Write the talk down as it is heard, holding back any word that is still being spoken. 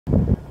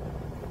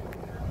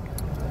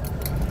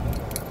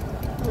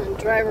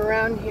drive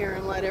around here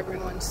and let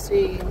everyone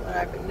see what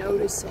I've been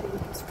noticing.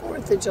 It's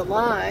 4th of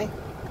July,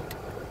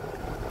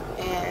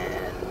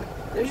 and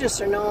there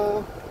just are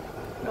no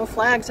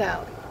flags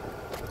out.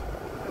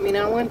 I mean,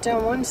 I went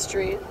down one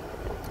street,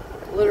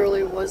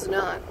 literally was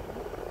not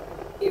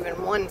even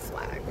one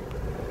flag.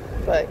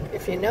 But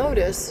if you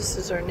notice, this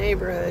is our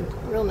neighborhood.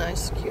 Real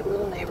nice, cute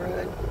little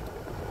neighborhood.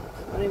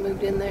 Somebody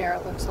moved in there,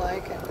 it looks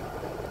like, and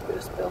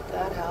just built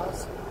that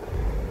house.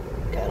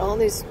 Got all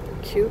these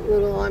cute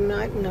little, I'm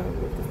not in the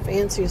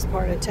fanciest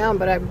part of town,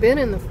 but I've been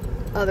in the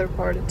other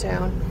part of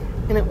town,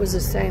 and it was the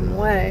same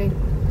way.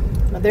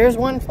 Now, there's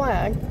one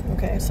flag.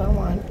 Okay, I saw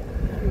one.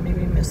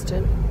 Maybe missed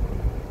it.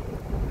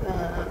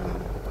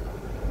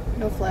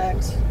 No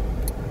flags.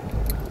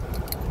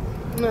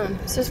 None.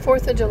 This is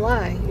 4th of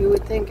July. You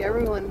would think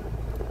everyone,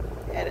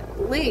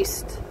 at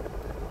least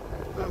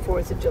on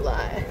 4th of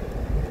July,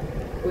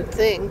 would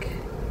think,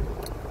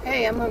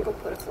 hey, I'm gonna go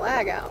put a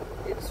flag out.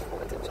 It's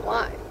 4th of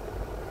July.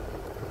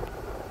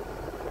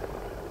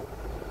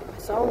 I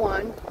saw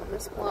one on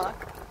this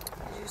block,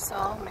 as you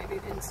saw. Maybe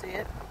you didn't see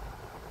it.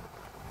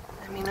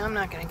 I mean, I'm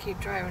not gonna keep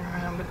driving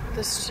around, but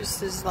this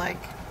just is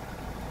like,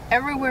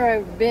 everywhere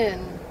I've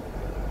been,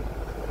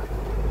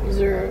 is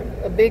there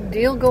a big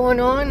deal going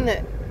on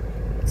that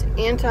it's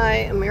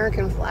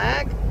anti-American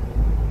flag?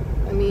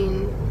 I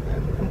mean,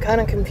 I'm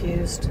kind of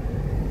confused.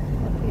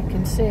 You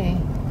can see,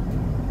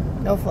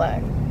 no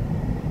flag.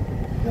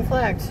 No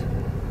flags.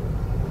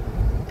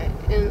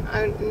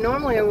 And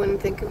normally I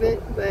wouldn't think of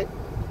it, but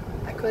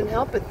I couldn't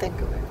help but think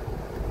of it.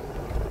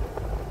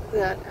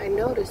 That I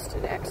noticed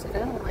it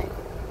accidentally.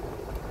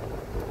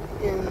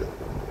 And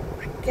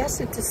I guess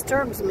it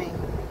disturbs me.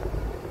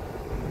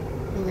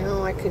 You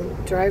know, I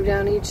could drive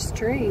down each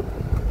street,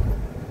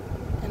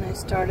 and I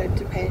started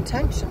to pay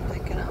attention,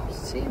 thinking I'll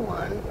see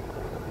one.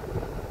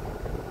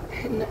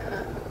 And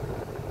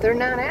they're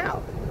not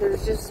out.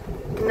 There's just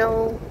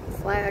no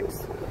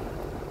flags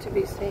to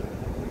be seen.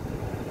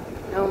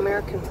 No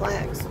American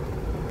flags.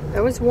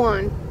 There was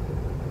one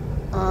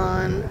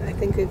on, I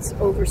think it's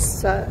over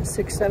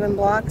 6-7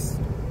 blocks.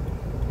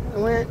 I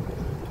went,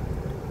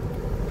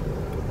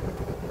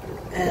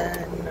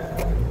 and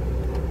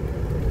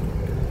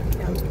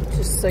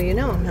just so you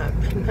know, I'm not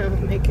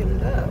making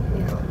it up.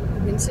 You know,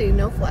 you can see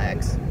no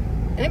flags.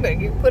 Anybody,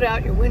 you put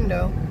out your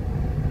window.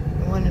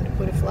 You wanted to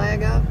put a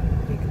flag up,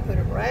 you can put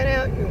it right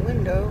out your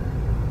window.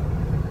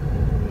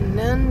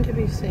 None to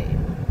be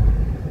seen.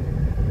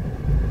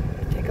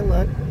 Take a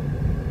look.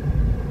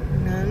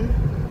 None.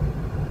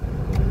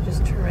 I'll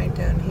just turn right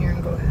down here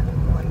and go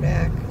on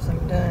back because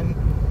I'm done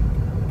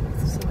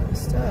with some of the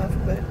stuff,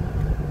 but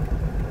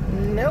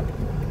nope.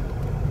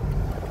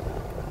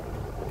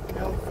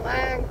 No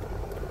flag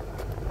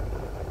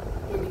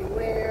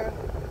anywhere.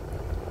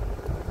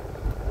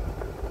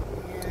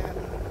 And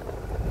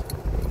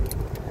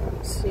I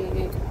don't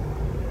see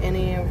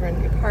any over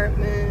in the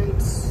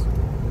apartments.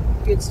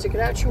 You could stick it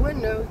out your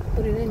window,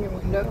 put it in your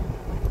window.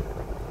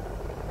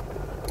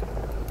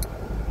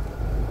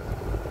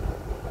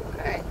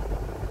 Okay.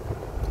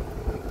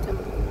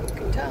 You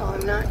can tell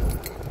I'm not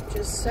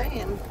just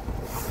saying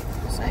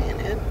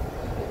it.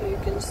 You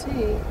can see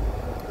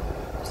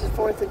this is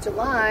 4th of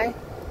July,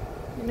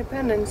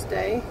 Independence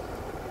Day.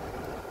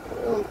 A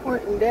real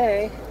important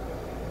day.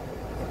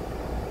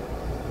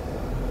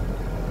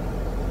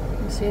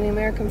 You see any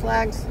American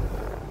flags?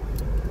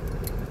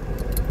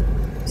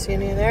 See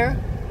any there?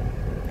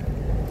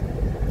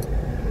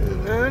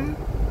 None.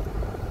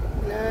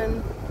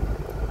 None.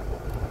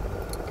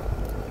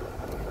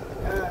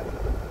 None.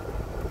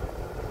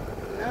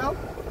 Nope.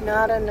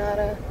 Nada,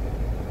 nada.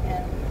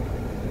 And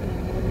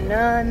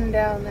none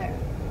down there.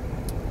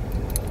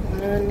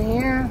 None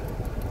here.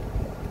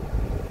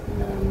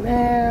 None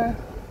there.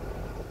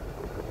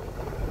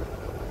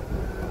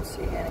 I don't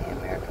see any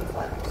American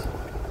flags.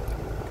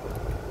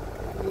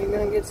 You're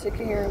gonna get sick of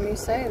hearing me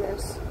say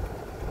this,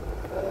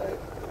 but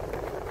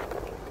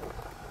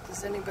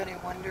does anybody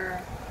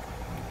wonder?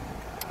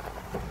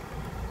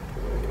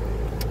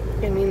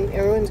 I mean,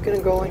 everyone's gonna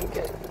go and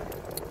get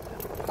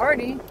a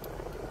party. You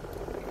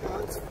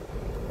know,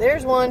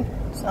 there's one.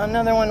 Saw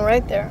another one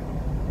right there.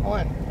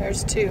 One.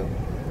 There's two.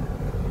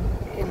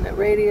 In the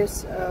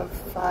radius of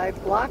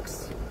 5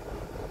 blocks,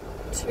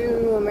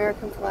 2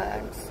 American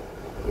flags.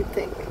 You'd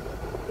think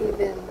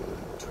even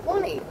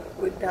 20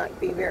 would not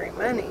be very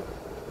many.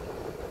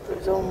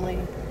 There's only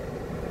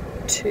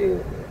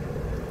 2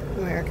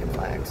 American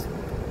flags.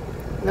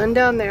 None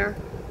down there.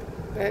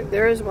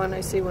 There is one.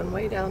 I see one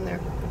way down there.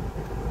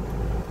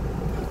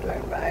 I'll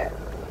drive by it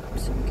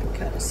so you can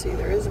kind of see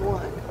there is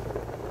one.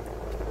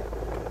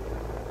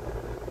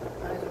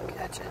 Might as well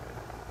catch it.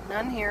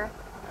 None here.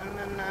 None,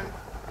 none, none.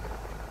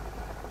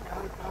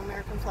 No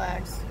American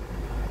flags.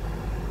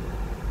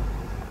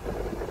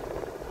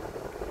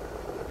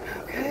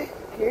 Okay,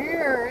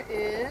 here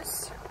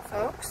is,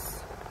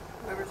 folks,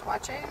 whoever's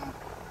watching.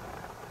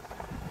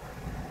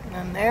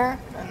 None there,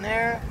 none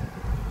there.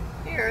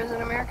 Here is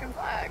an American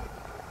flag.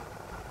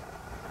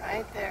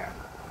 Right there.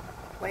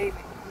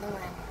 Waving in the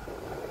wind.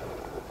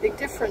 Big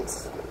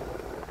difference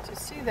to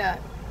see that.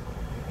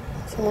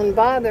 someone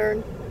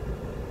bothered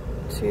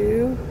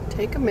to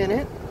take a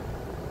minute,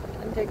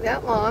 didn't take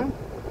that long,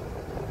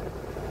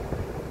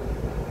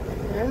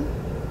 and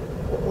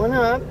put one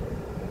up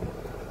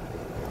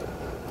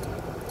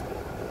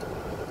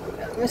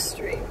down this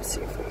street.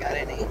 See if we got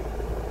any.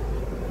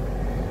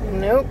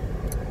 Nope.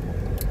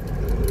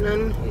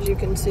 None, as you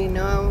can see.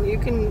 No, you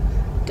can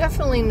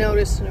definitely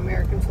notice an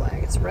American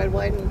flag. It's red,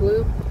 white, and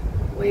blue,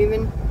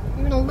 waving,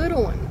 even a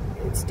little one.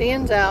 It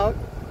stands out,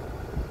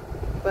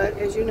 but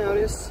as you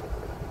notice,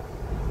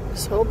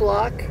 this whole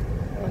block,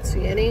 I don't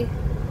see any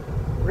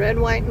red,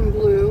 white, and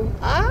blue.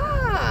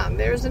 Ah,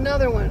 there's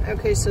another one.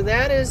 Okay, so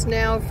that is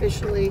now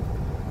officially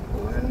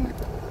 1,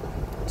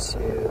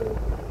 2,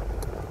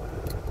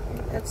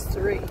 that's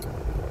 3.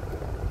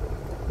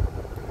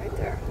 Right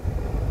there.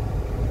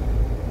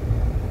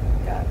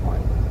 Got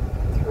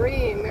 1.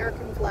 3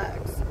 American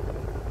flags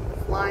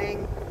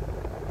flying,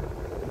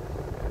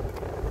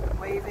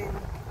 waving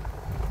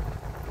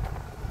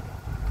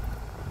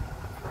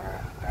for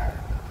our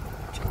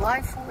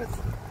July 4th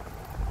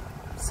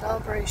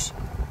celebration.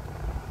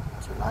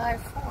 July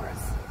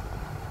 4th.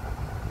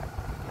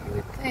 You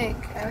would think,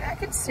 I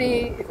could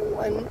see if it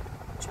wasn't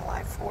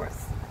July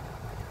 4th,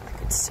 I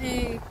could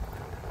see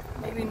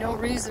maybe no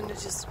reason to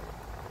just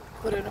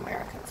put an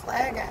American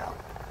flag out.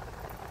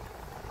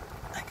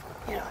 Like,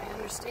 you know, I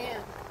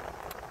understand.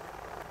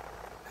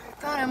 I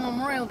thought on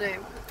Memorial Day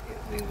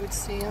we would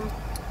see them,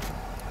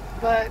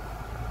 but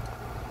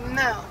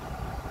no.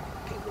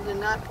 People did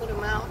not put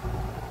them out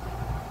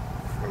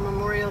for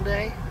Memorial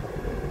Day,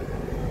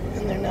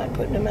 and they're not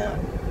putting them out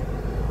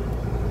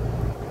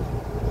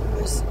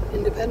this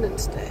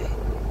Independence Day.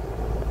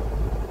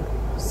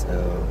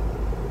 So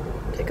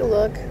take a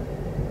look.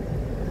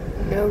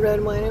 No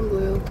red, white, and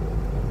blue.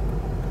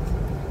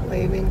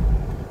 Waving.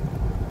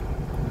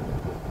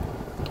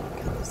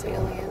 Got this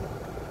alien.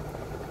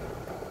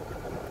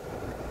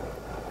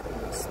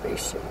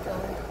 Spaceship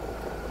guy.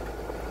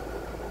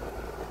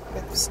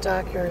 Got the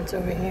stockyards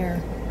over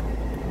here.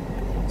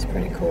 It's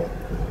pretty cool.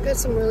 Got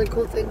some really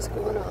cool things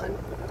going on.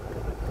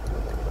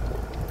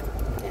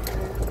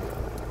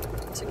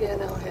 And once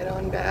again, I'll head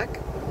on back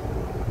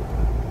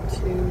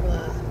to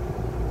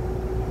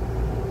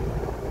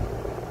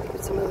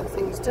get some other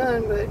things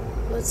done, but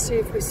let's see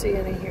if we see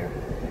any here.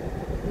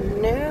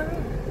 No,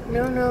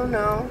 no, no,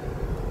 no,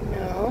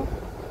 no.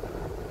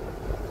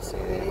 See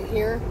any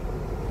here?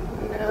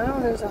 No,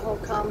 there's a whole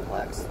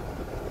complex.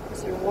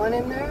 Is there one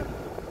in there?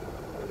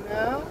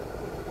 No.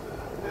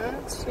 I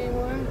don't see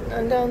one.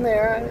 None down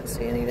there. I don't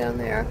see any down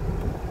there.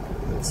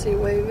 Let's see,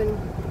 waving.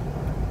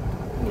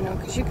 You know,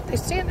 because they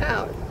stand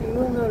out. You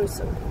will notice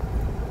them.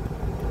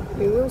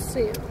 You will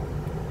see them.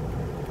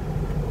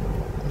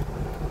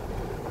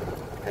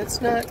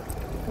 That's not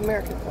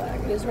American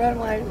flag. It is red,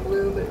 white, and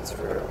blue, but it's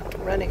for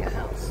renting a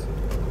house.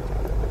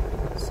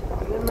 So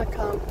I'm in my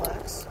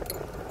complex.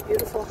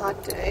 Beautiful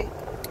hot day.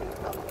 You can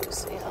probably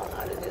see how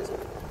hot it is.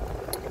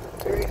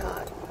 Very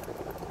hot.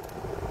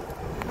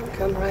 And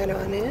come right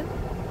on in.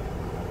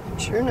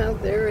 And sure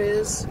enough, there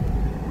is,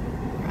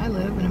 where I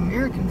live, an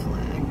American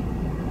flag.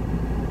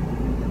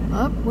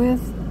 Up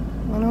with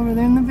one over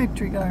there in the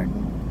Victory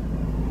Garden.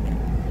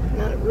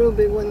 Not a real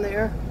big one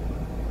there.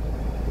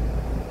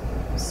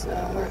 So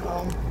we're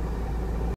home.